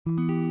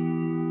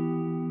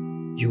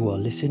You are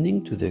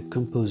listening to the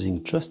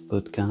Composing Trust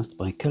podcast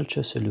by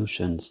Culture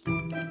Solutions,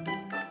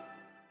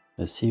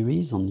 a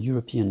series on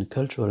European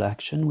cultural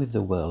action with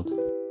the world.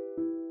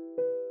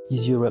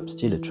 Is Europe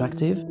still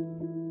attractive?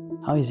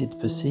 How is it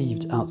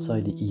perceived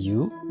outside the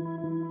EU?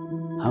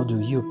 How do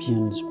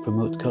Europeans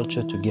promote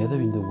culture together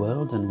in the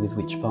world and with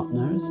which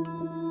partners?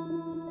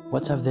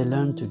 What have they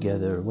learned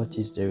together? What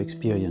is their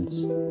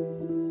experience?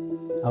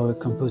 Our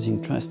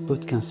Composing Trust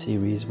podcast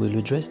series will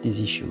address these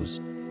issues.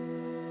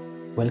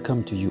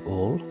 Welcome to you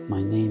all.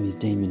 My name is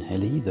Damien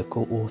Helly, the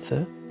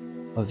co-author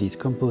of this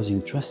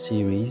Composing Trust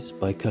series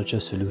by Culture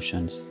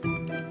Solutions.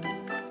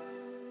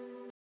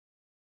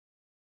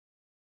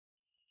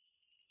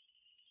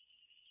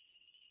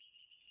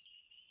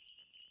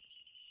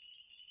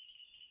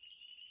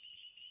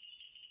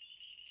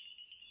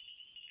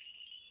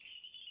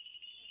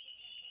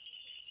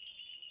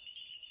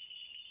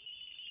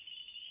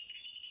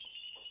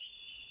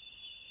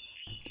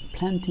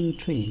 Planting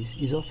trees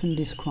is often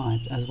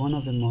described as one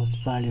of the most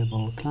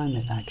valuable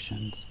climate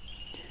actions.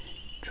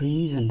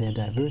 Trees and their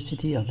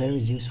diversity are very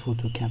useful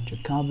to capture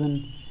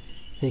carbon,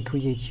 they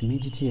create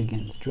humidity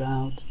against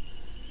drought,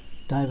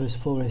 diverse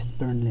forests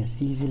burn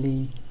less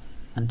easily,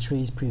 and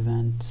trees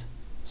prevent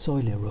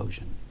soil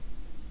erosion.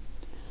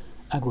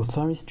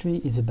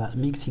 Agroforestry is about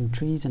mixing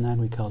trees and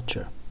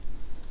agriculture.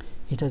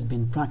 It has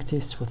been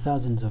practiced for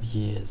thousands of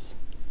years.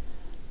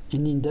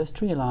 In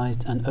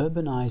industrialized and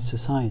urbanized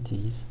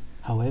societies,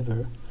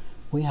 however,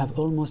 we have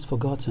almost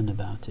forgotten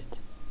about it,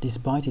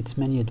 despite its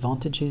many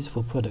advantages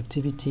for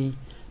productivity,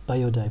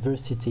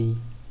 biodiversity,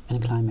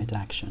 and climate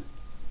action.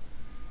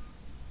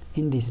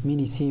 In this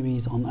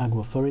mini-series on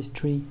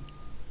agroforestry,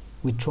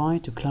 we try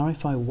to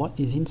clarify what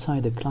is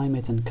inside the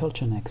climate and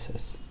culture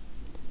nexus.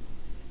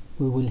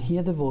 We will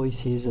hear the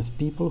voices of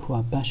people who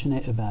are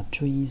passionate about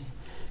trees,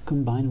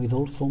 combined with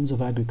all forms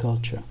of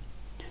agriculture.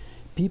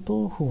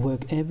 People who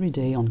work every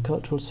day on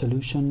cultural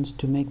solutions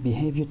to make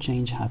behavior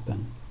change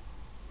happen.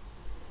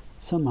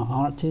 Some are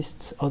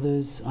artists,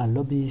 others are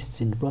lobbyists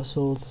in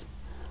Brussels,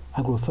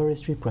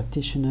 agroforestry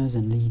practitioners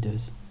and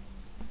leaders.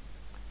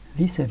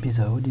 This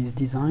episode is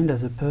designed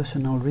as a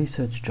personal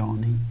research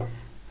journey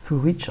through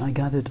which I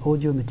gathered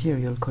audio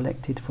material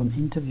collected from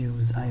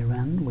interviews I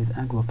ran with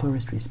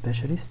agroforestry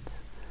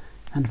specialists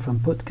and from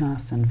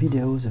podcasts and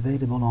videos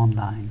available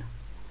online.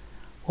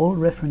 All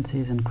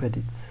references and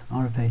credits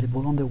are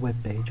available on the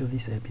webpage of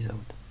this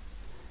episode.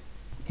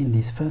 In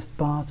this first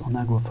part on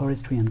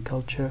agroforestry and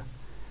culture,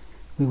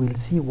 we will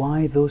see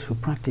why those who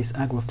practice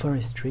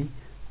agroforestry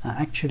are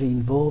actually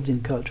involved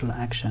in cultural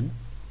action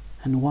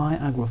and why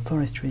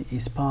agroforestry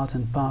is part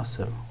and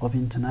parcel of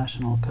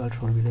international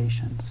cultural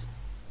relations.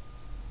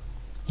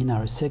 In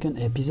our second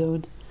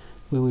episode,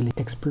 we will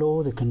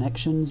explore the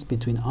connections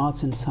between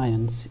arts and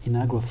science in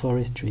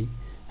agroforestry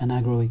and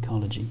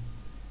agroecology.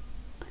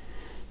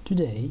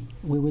 Today,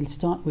 we will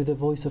start with the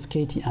voice of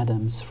Katie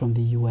Adams from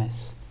the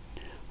US,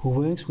 who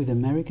works with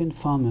American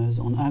farmers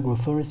on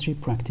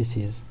agroforestry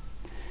practices.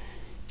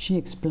 She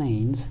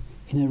explains,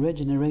 in a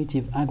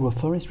Regenerative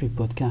Agroforestry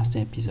podcast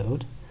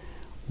episode,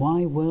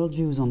 why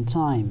worldviews on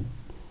time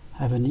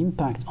have an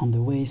impact on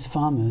the ways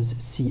farmers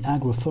see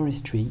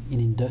agroforestry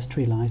in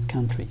industrialized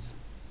countries.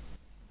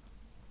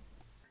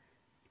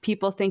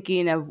 People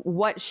thinking of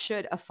what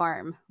should a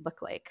farm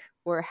look like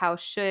or how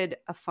should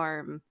a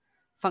farm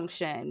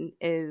function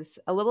is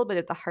a little bit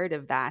at the heart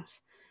of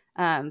that,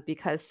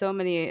 because so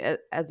many,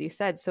 as you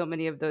said, so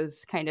many of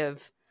those kind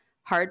of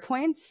hard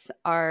points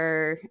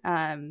are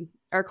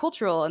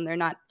cultural and they're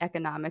not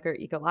economic or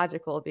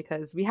ecological,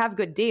 because we have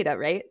good data,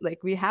 right? Like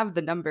we have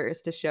the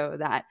numbers to show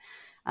that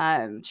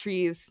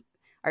trees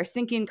are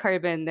sinking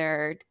carbon,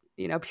 they're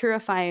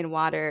purifying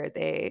water,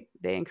 they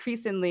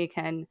increasingly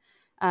can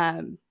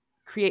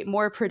create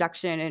more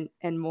production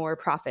and more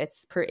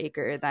profits per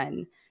acre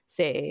than,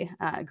 say,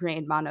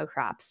 grain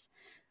monocrops.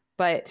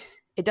 But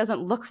it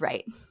doesn't look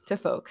right to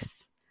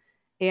folks.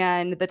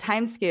 And the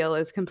time scale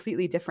is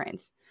completely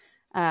different.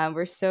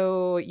 We're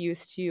so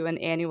used to an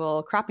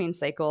annual cropping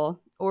cycle,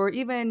 or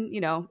even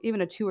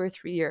a 2 or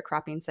 3 year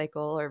cropping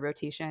cycle or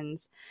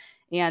rotations.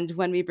 And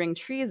when we bring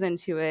trees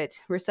into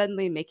it, we're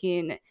suddenly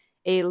making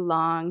a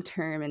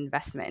long-term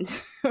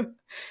investment.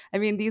 I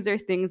mean, these are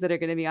things that are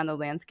going to be on the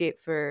landscape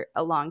for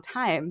a long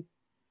time.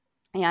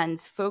 And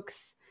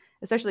folks,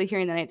 especially here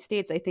in the United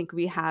States, I think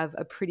we have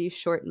a pretty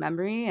short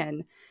memory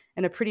and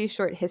a pretty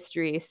short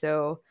history.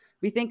 So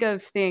we think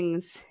of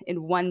things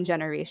in one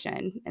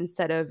generation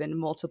instead of in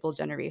multiple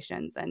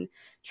generations. And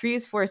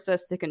trees force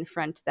us to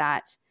confront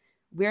that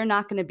we're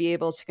not going to be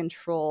able to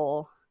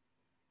control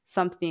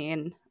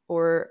something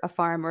or a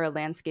farm or a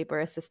landscape or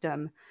a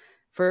system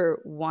for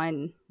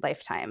one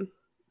lifetime.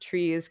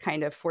 Trees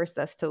kind of force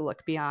us to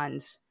look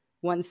beyond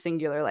one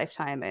singular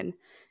lifetime and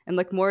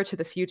look more to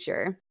the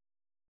future.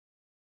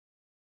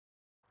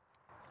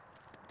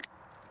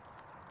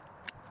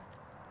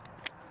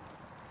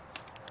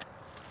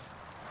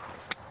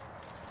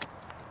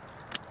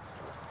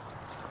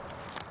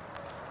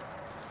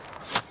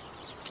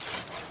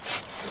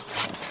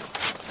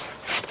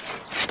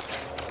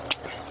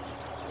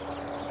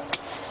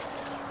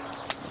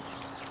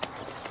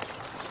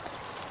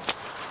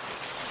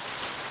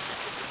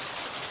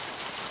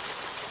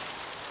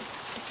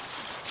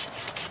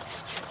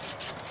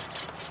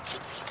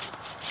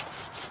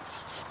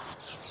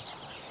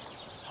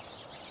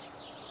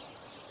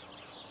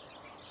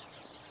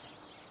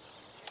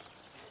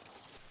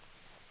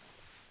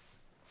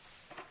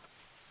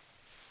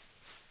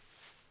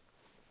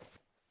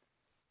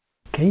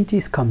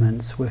 Katie's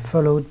comments were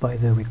followed by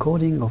the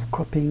recording of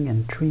cropping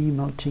and tree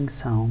mulching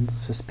sounds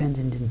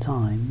suspended in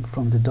time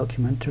from the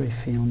documentary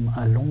film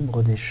À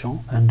l'ombre des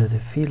champs under the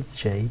field's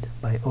shade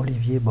by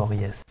Olivier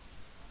Borries.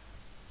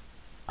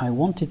 I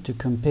wanted to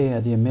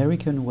compare the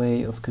American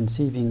way of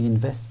conceiving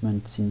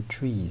investments in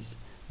trees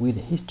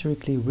with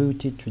historically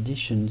rooted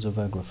traditions of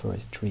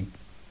agroforestry,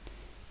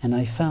 and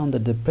I found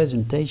that the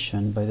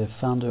presentation by the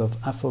founder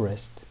of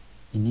Agroforestry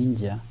in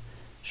India,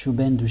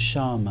 Shubhendu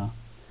Sharma,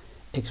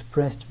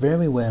 expressed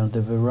very well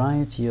the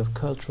variety of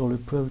cultural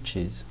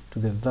approaches to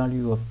the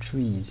value of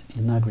trees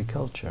in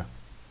agriculture.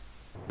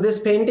 This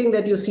painting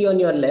that you see on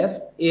your left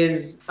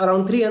is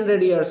around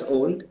 300 years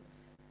old,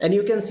 and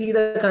you can see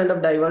the kind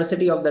of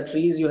diversity of the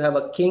trees. You have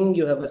a king,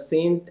 you have a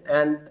saint,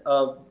 and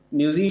a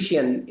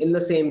musician in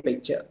the same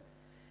picture,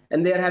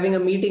 and they are having a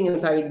meeting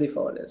inside the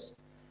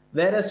forest.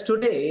 Whereas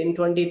today in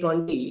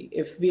 2020,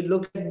 if we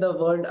look at the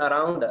world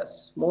around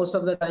us, most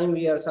of the time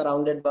we are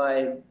surrounded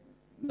by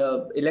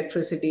the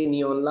electricity,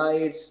 neon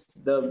lights,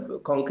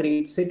 the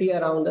concrete city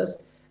around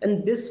us.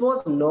 And this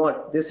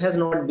has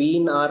not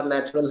been our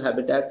natural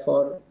habitat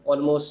for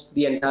almost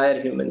the entire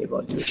human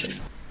evolution.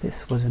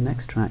 This was an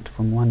extract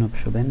from one of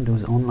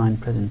Shubhendu's online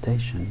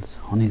presentations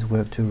on his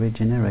work to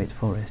regenerate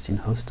forests in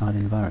hostile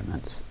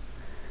environments.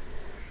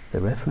 The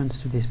reference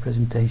to this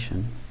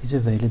presentation is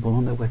available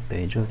on the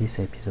webpage of this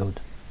episode.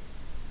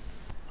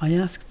 I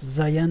asked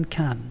Zayan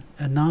Khan,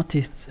 an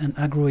artist and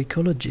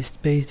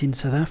agroecologist based in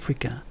South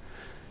Africa,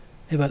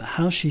 about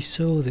how she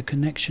saw the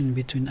connection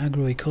between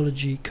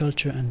agroecology,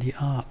 culture and the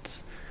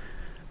arts,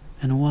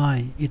 and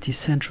why it is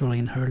central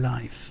in her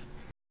life.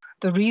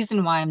 The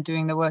reason why I'm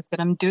doing the work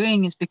that I'm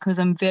doing is because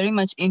I'm very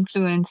much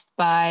influenced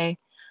by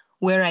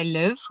where I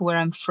live, where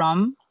I'm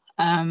from,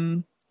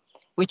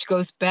 which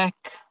goes back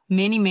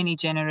many, many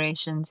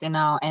generations in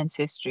our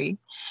ancestry.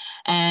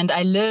 And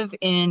I live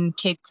in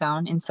Cape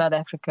Town in South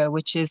Africa,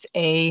 which is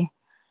a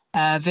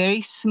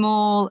very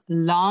small,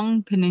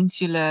 long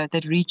peninsula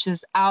that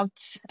reaches out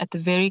at the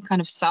very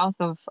kind of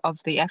south of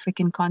the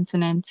African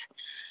continent,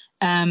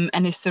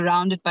 and is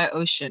surrounded by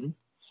ocean.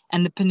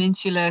 And the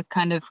peninsula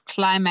kind of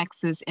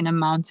climaxes in a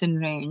mountain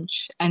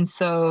range. And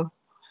so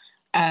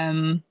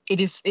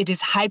it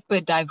is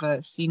hyper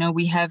diverse. You know,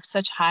 we have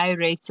such high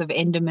rates of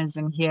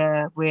endemism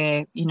here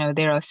where, you know,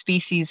 there are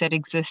species that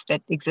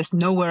exist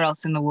nowhere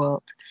else in the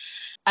world.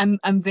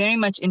 I'm very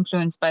much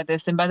influenced by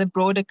this and by the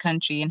broader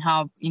country and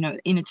how, you know,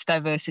 in its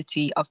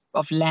diversity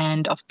of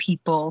land, of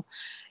people,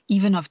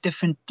 even of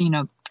different, you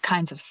know,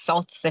 kinds of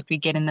salts that we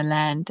get in the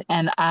land.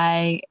 And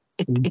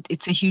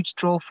it's a huge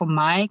draw for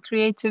my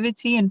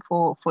creativity and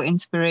for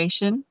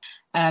inspiration.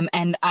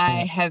 And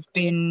I have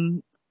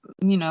been,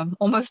 you know,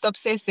 almost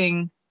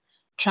obsessing,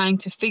 trying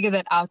to figure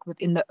that out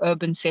within the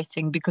urban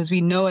setting, because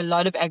we know a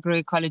lot of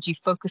agroecology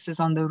focuses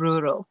on the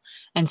rural.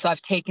 And so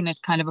I've taken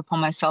it kind of upon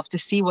myself to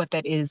see what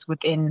that is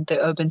within the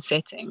urban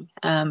setting.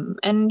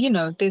 And, you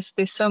know, there's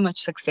so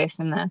much success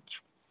in that.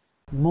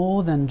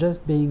 More than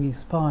just being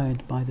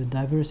inspired by the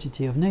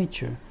diversity of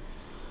nature,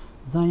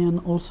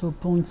 Zayan also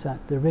points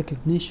at the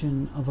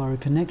recognition of our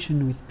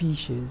connection with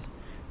species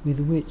with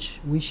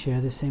which we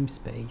share the same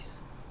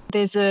space.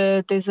 There's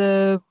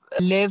a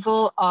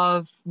level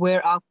of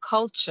where our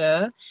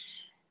culture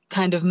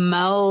kind of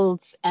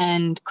melds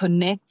and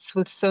connects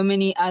with so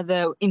many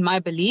other, in my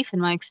belief, in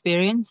my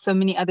experience, so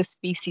many other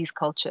species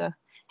culture,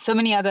 so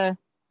many other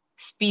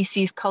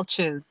species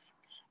cultures.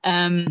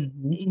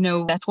 You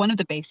know, that's one of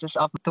the bases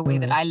of the way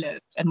that I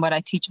live and what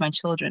I teach my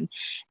children.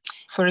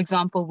 For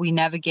example, we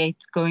navigate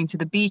going to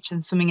the beach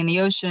and swimming in the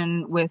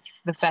ocean with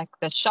the fact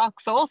that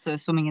sharks are also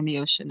swimming in the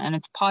ocean. And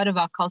it's part of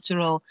our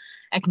cultural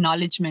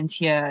acknowledgement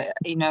here.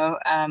 You know,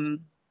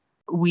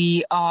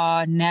 we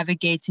are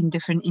navigating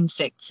different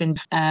insects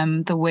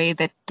and the way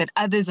that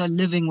others are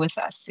living with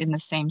us in the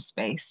same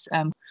space.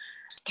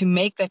 To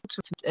make that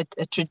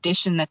a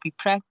tradition that we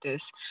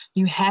practice,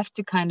 you have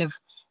to kind of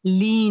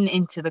lean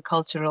into the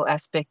cultural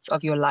aspects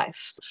of your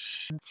life.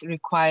 It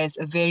requires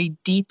a very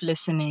deep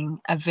listening,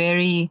 a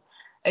very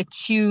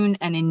attuned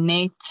and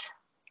innate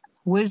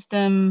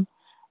wisdom,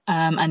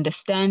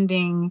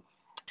 understanding,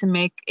 to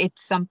make it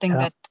something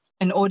that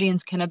an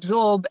audience can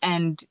absorb,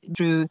 and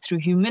through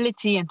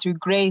humility and through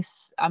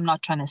grace. I'm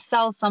not trying to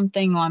sell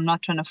something, or I'm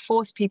not trying to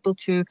force people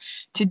to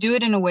do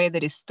it in a way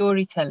that is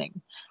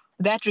storytelling.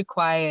 That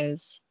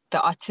requires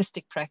the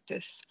artistic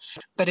practice,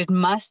 but it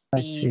must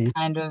be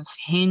kind of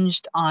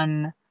hinged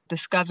on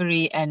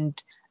discovery and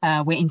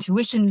where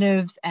intuition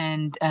lives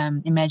and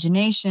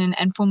imagination.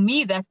 And for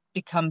me, that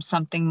becomes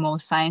something more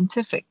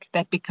scientific.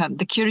 That becomes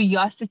the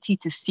curiosity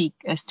to seek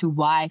as to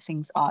why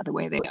things are the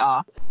way they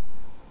are.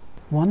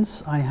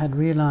 Once I had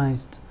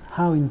realized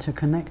how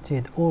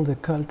interconnected all the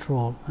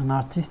cultural and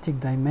artistic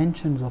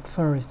dimensions of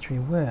forestry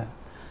were,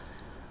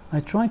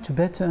 I tried to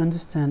better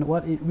understand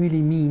what it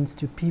really means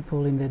to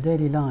people in their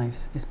daily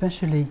lives,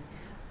 especially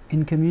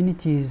in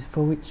communities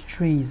for which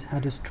trees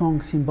had a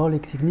strong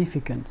symbolic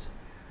significance.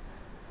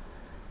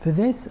 For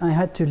this, I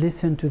had to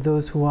listen to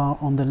those who are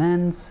on the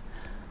lands,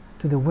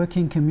 to the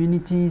working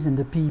communities and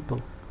the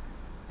people.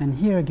 And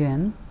here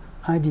again,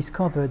 I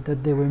discovered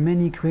that there were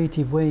many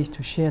creative ways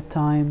to share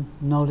time,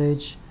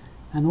 knowledge,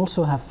 and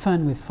also have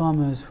fun with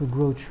farmers who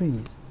grow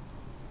trees.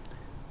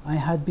 I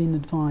had been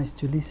advised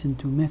to listen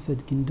to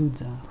Method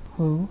Gindudza,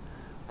 who,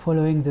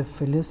 following the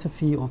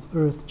philosophy of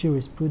earth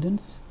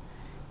jurisprudence,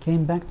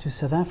 came back to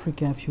South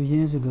Africa a few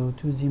years ago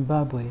to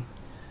Zimbabwe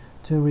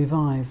to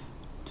revive,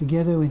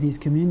 together with his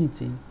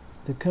community,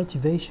 the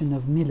cultivation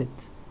of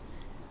millet,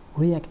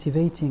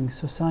 reactivating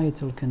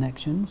societal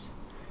connections,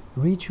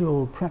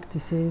 ritual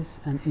practices,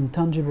 and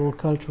intangible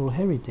cultural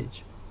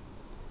heritage.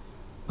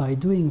 By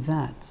doing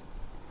that,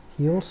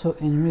 he also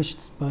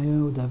enriched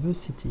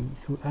biodiversity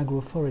through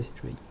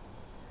agroforestry.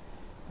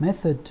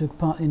 Method took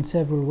part in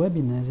several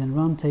webinars and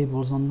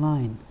roundtables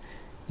online,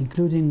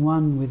 including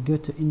one with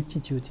Goethe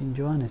Institute in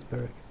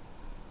Johannesburg.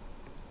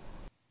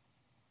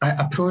 I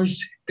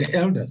approached the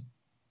elders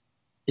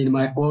in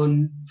my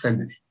own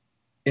family,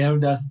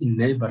 elders in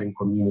neighboring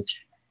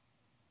communities,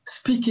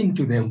 speaking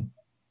to them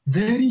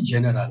very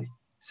generally,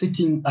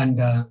 sitting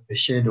under the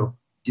shade of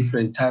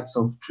different types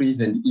of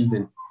trees and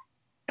even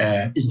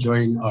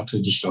enjoying our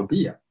traditional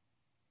beer.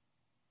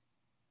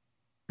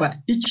 But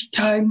each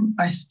time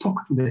I spoke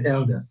to the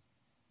elders,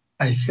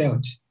 I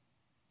felt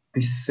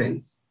this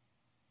sense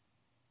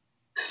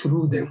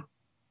through them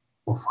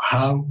of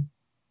how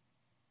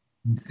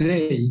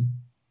they,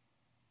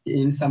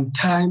 in some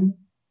time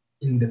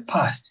in the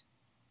past,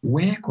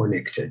 were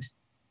connected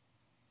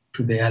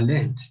to their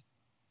land,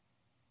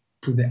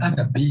 to the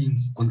other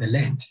beings on the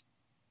land.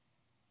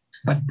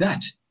 But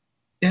that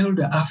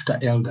elder after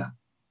elder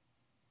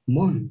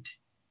mourned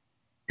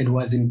and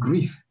was in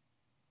grief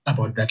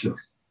about that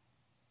loss.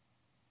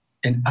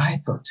 And I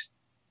thought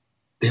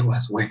there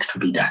was work to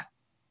be done.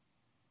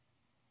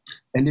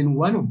 And in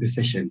one of the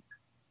sessions,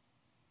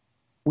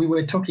 we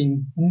were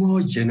talking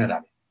more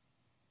generally.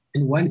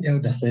 And one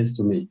elder says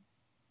to me,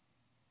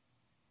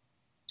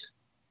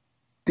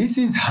 this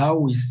is how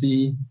we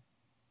see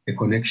the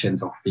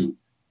connections of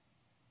things.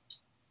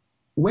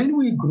 When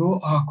we grow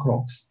our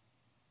crops,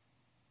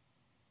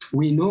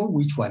 we know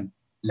which one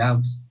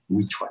loves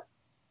which one.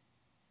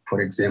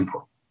 For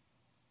example,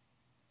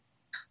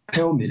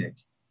 pearl millet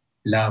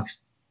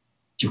loves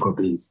cocoa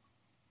beans.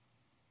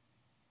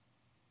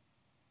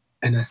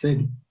 And I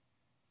said,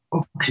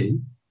 okay,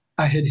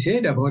 I had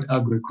heard about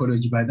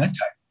agroecology by that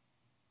time.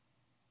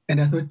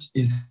 And I thought,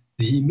 is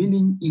he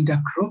meaning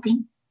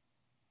intercropping?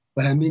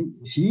 But I mean,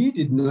 he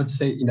did not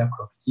say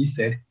intercropping. He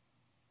said,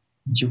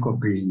 cocoa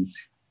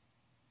beans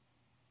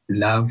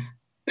love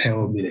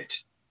pearl millet.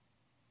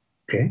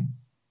 Okay?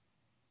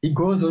 He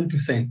goes on to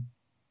say,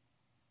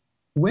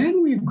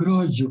 when we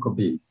grow cocoa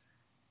beans,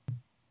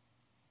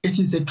 it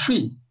is a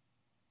tree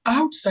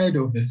outside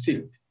of the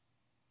field,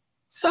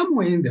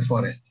 somewhere in the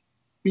forest.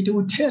 It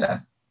will tell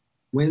us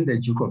when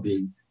the cocoa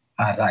beans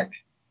are ripe.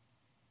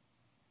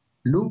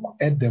 Look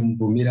at the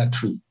Mvumira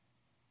tree.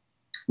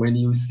 When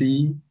you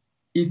see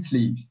its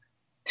leaves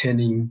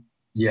turning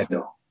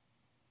yellow,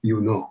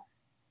 you know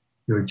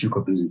your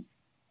cocoa beans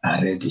are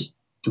ready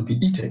to be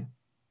eaten.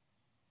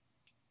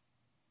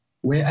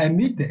 Where I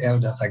meet the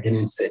elders again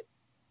and say,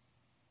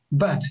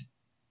 but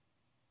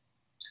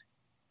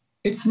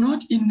it's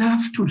not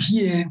enough to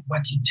hear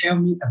what you tell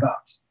me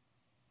about.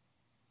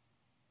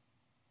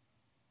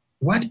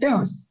 What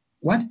else?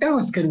 What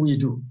else can we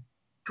do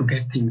to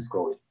get things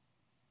going?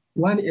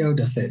 One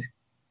elder said,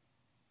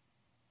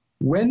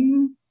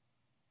 when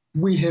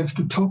we have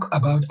to talk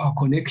about our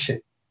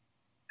connection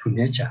to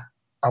nature,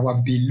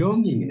 our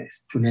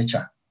belongingness to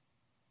nature,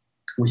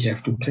 we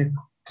have to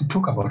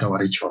talk about our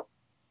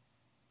rituals.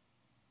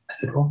 I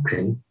said,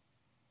 okay,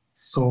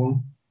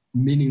 so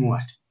meaning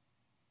what?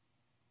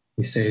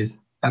 He says,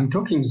 I'm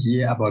talking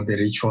here about the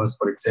rituals,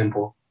 for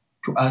example,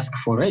 to ask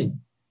for rain,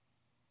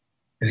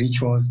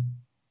 rituals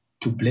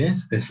to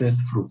bless the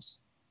first fruits.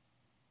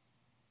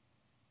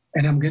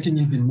 And I'm getting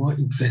even more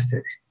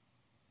interested.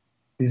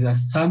 These are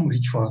some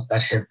rituals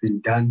that have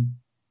been done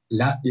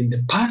in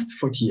the past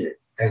 40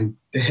 years, and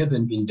they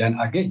haven't been done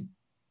again.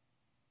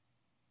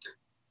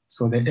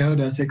 So the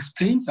elders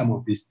explained some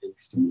of these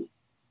things to me.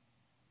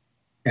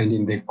 And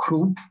in the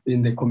group,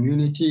 in the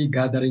community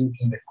gatherings,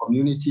 in the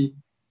community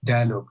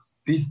dialogues,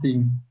 these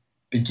things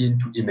begin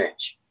to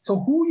emerge. So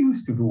who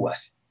used to do what?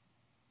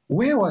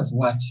 Where was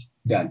what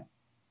done?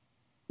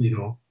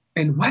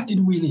 And what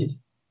did we need?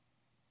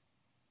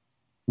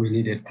 We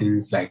needed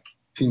things like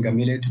finger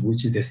millet,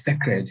 which is a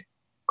sacred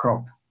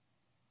crop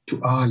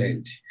to our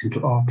land and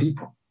to our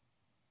people.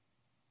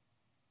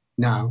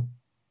 Now,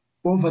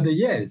 over the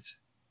years,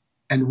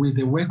 and with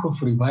the work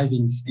of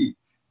reviving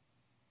seeds,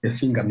 the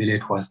finger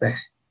millet was there.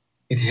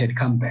 It had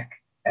come back,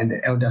 and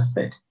the elders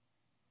said,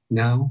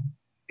 now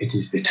it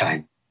is the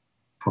time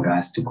for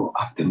us to go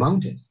up the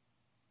mountains.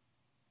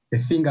 The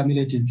finger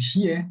millet is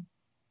here.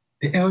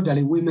 The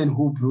elderly women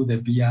who brew the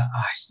beer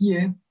are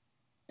here.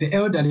 The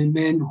elderly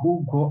men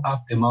who go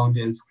up the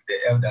mountains with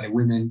the elderly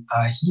women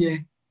are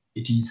here.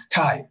 It is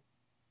time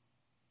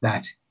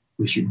that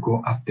we should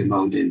go up the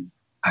mountains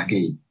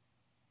again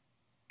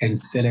and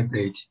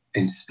celebrate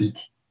and speak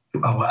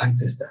to our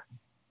ancestors.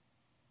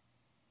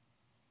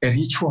 a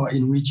ritual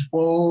in which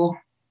all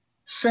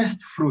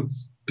first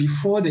fruits,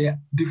 before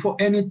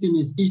anything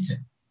is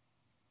eaten,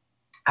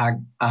 are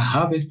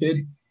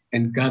harvested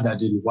and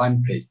gathered in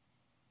one place.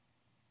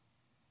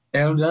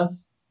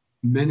 Elders,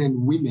 men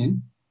and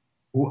women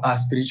who are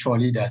spiritual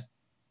leaders,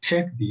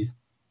 take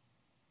this,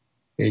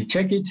 they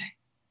take it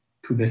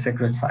to the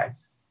sacred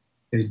sites,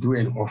 they do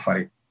an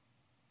offering.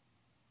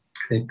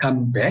 They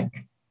come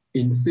back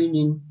in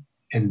singing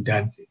and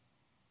dancing.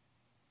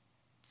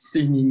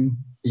 Singing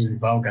in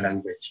vulgar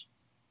language,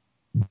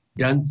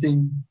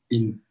 dancing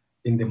in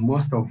the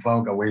most of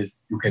vulgar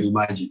ways you can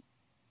imagine.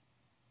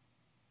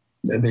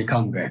 Then they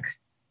come back,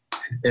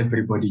 and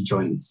everybody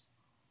joins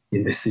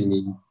in the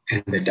singing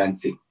and the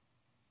dancing.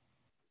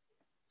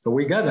 So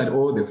we gathered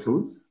all the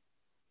fruits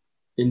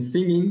in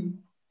singing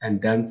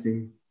and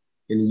dancing,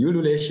 in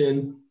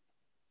ululation,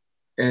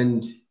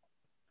 and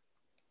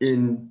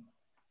in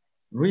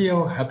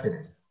real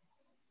happiness.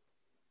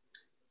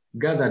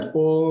 Gathered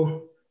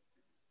all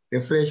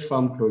the fresh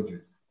farm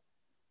produce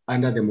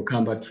under the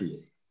Mukamba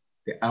tree,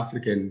 the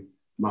African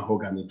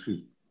mahogany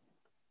tree.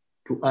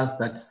 To us,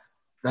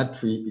 that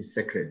tree is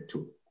sacred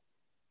too,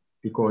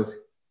 because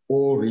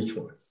all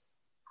rituals,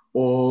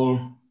 all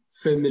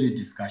family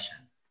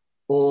discussions,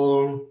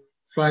 all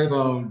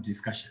tribal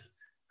discussions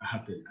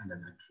happen under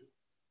that tree.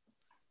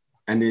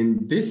 And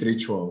in this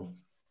ritual,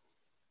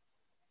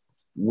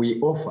 we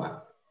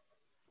offer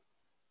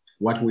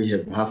what we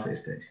have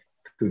harvested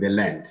to the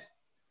land.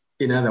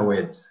 In other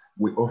words,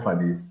 we offer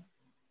this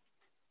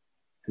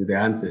to the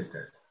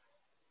ancestors,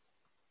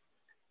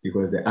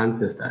 because the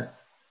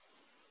ancestors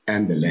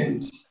and the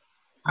land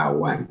are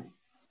one.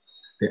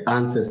 The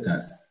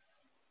ancestors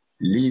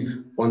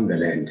live on the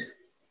land,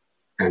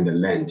 and the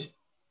land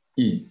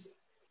is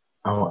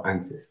our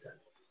ancestor,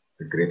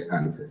 the great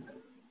ancestor.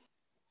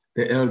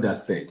 The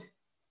elders said,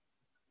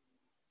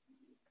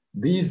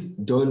 these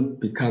don't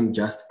become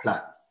just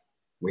plants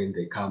when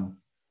they come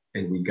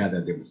and we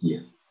gather them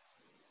here.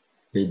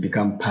 They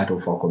become part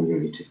of our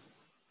community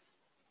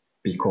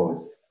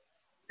because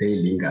they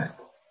link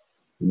us,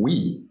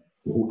 we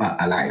who are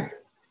alive,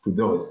 to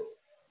those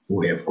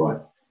who have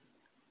gone,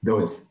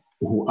 those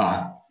who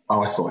are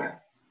our soil,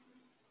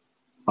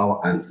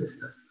 our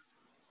ancestors.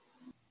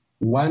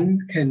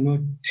 One cannot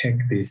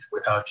take this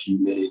without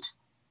humility.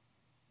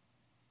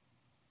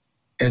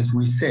 As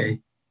we say,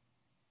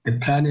 the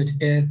planet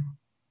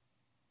Earth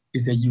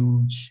is a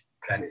huge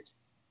planet.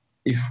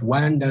 If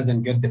one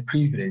doesn't get the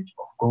privilege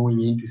of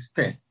going into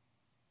space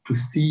to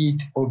see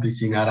it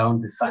orbiting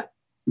around the sun,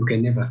 you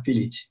can never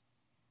feel it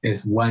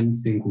as one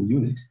single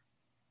unit.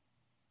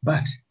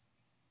 But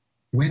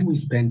when we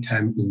spend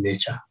time in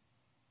nature,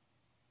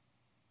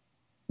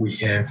 we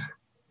have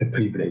the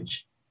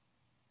privilege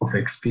of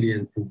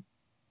experiencing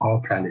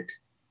our planet,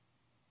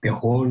 the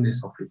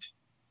wholeness of it.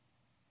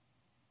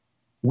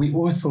 We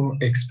also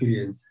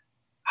experience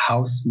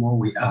how small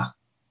we are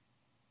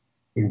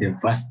in the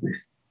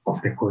vastness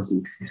of the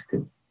cosmic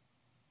system.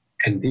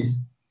 And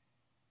this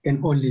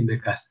can only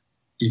make us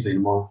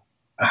even more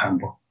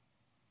humble,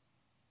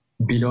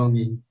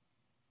 belonging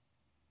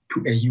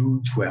to a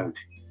huge world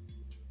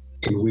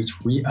in which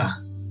we are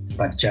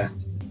but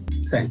just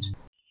sand.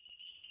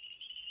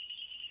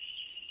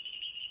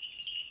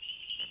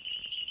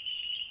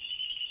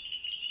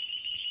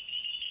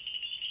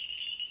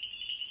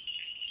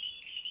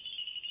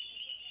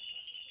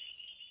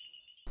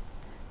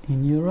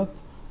 In Europe,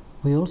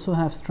 we also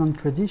have strong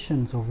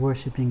traditions of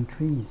worshipping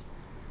trees,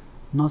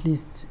 not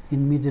least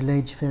in Middle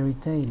Age fairy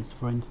tales,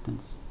 for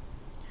instance.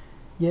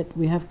 Yet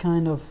we have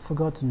kind of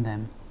forgotten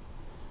them.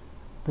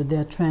 But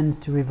there are trends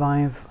to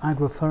revive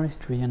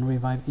agroforestry and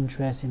revive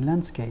interest in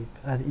landscape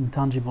as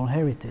intangible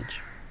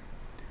heritage.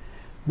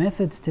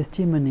 Method's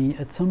testimony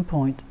at some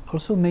point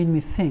also made me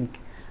think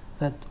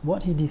that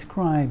what he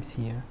describes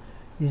here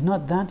is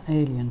not that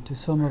alien to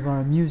some of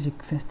our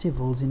music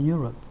festivals in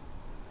Europe.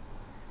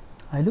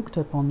 I looked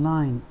up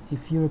online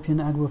if European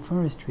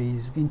agroforestry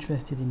is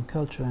interested in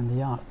culture and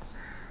the arts.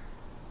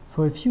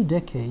 For a few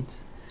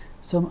decades,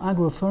 some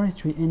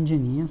agroforestry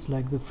engineers,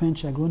 like the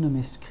French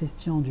agronomist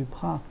Christian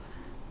Duprat,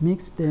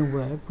 mixed their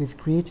work with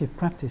creative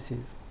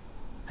practices.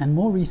 And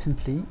more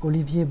recently,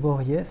 Olivier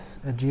Borries,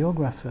 a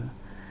geographer,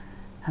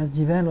 has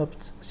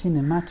developed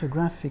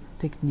cinematographic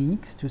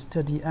techniques to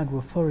study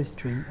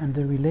agroforestry and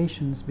the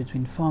relations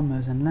between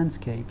farmers and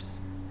landscapes.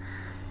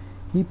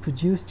 He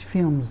produced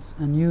films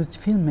and used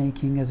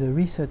filmmaking as a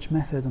research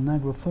method on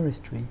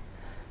agroforestry,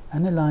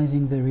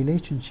 analyzing the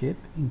relationship,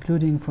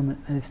 including from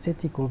an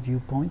aesthetical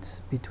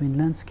viewpoint, between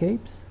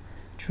landscapes,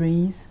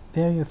 trees,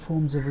 various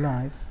forms of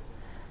life,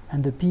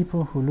 and the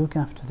people who look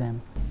after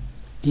them.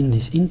 In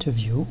this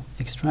interview,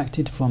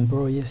 extracted from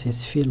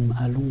Borries' film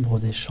À l'ombre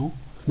des champs,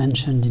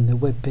 mentioned in the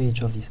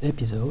webpage of this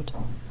episode,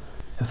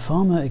 a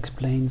farmer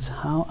explains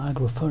how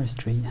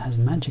agroforestry has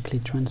magically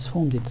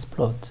transformed its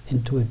plot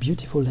into a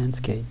beautiful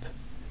landscape,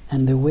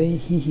 and the way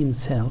he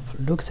himself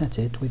looks at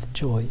it with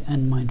joy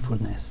and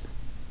mindfulness.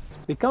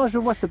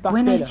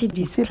 When I see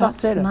these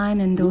plots,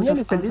 mine and those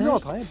of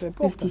others,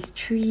 with these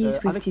trees,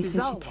 with this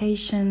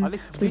vegetation,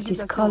 with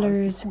these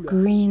colors,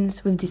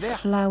 greens, with these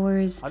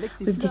flowers,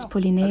 with these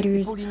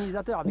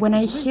pollinators, when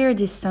I hear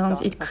these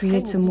sounds, it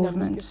creates a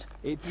movement.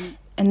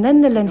 And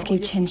then the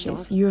landscape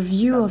changes, your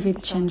view of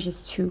it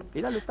changes too,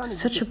 to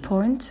such a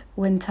point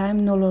when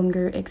time no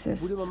longer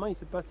exists.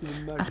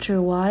 After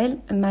a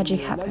while, a magic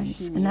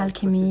happens, an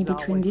alchemy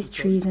between these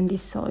trees and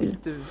this soil,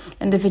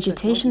 and the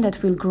vegetation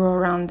that will grow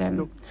around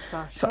them.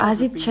 So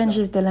as it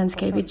changes the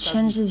landscape, it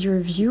changes your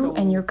view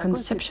and your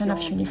conception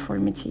of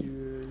uniformity.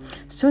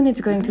 Soon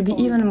it's going to be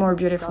even more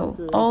beautiful,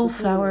 all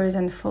flowers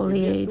and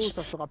foliage.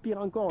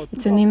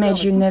 It's an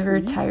image you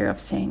never tire of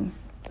seeing.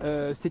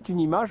 C'est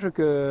une image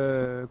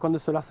qu'on ne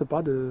se lasse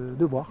pas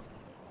de voir.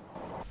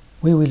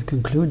 We will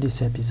conclude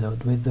this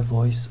episode with the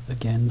voice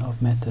again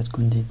of Method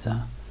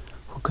Kundidza,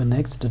 who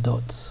connects the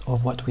dots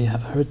of what we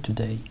have heard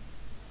today.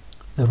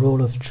 The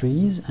role of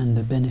trees and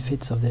the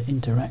benefits of their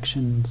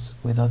interactions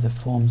with other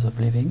forms of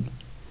living,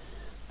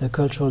 the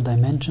cultural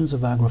dimensions of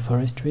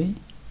agroforestry,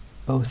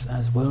 both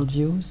as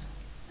worldviews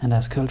and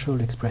as cultural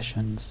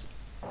expressions.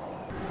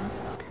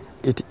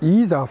 It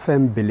is our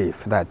firm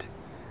belief that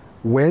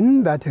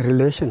when that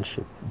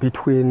relationship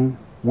between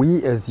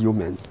we as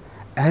humans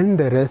and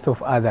the rest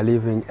of other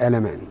living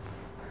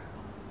elements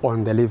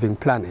on the living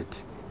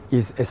planet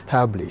is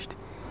established,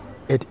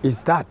 it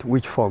is that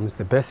which forms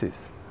the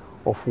basis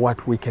of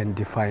what we can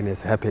define as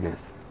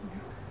happiness.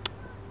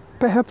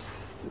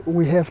 Perhaps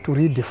we have to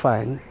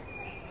redefine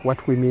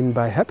what we mean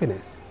by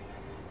happiness.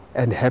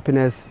 And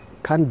happiness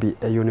can be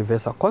a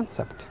universal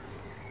concept.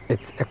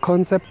 It's a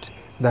concept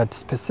that's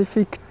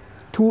specific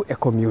to a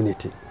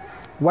community.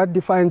 What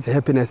defines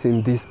happiness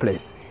in this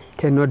place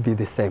cannot be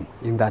the same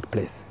in that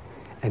place.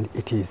 And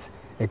it is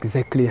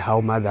exactly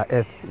how Mother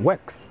Earth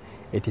works.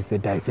 It is the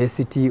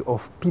diversity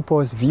of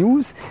people's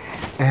views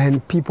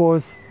and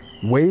people's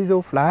ways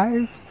of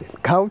lives,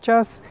 and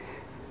cultures.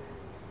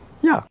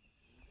 Yeah.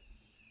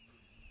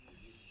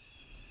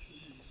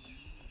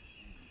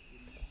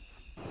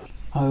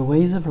 Our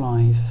ways of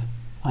life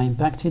are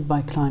impacted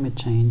by climate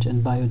change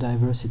and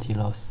biodiversity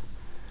loss.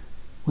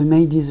 We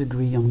may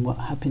disagree on what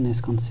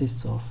happiness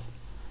consists of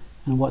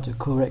and what a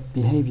correct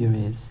behavior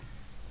is,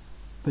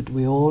 but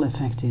we're all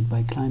affected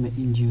by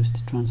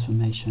climate-induced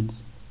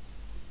transformations.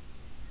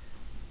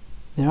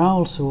 There are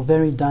also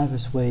very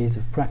diverse ways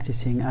of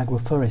practicing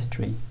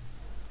agroforestry,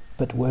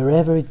 but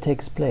wherever it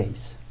takes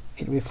place,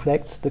 it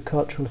reflects the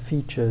cultural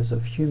features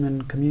of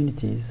human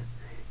communities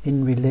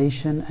in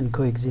relation and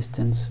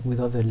coexistence with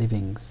other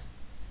livings.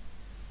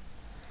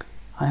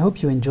 I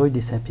hope you enjoyed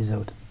this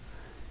episode.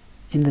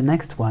 In the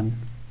next one,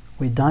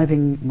 we're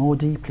diving more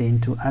deeply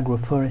into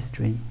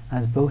agroforestry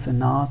as both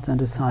an art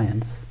and a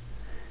science,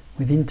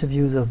 with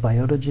interviews of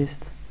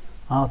biologists,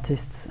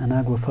 artists and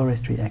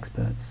agroforestry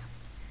experts.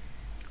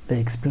 They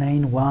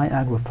explain why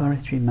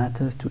agroforestry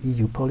matters to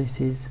EU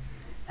policies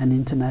and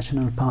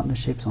international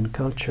partnerships on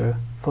culture,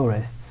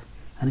 forests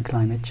and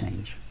climate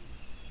change.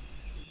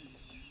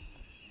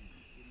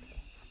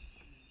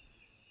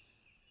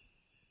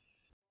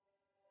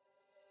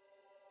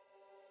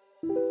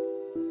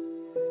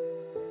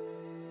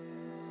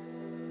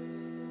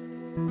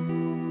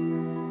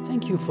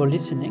 Thank you for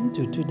listening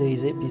to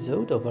today's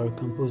episode of our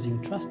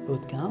Composing Trust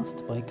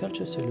podcast by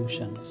Culture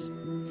Solutions.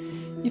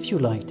 If you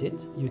liked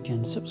it, you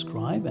can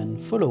subscribe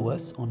and follow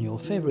us on your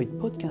favorite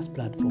podcast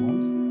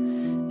platforms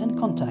and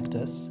contact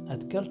us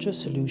at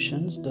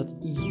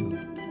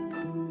culturesolutions.eu.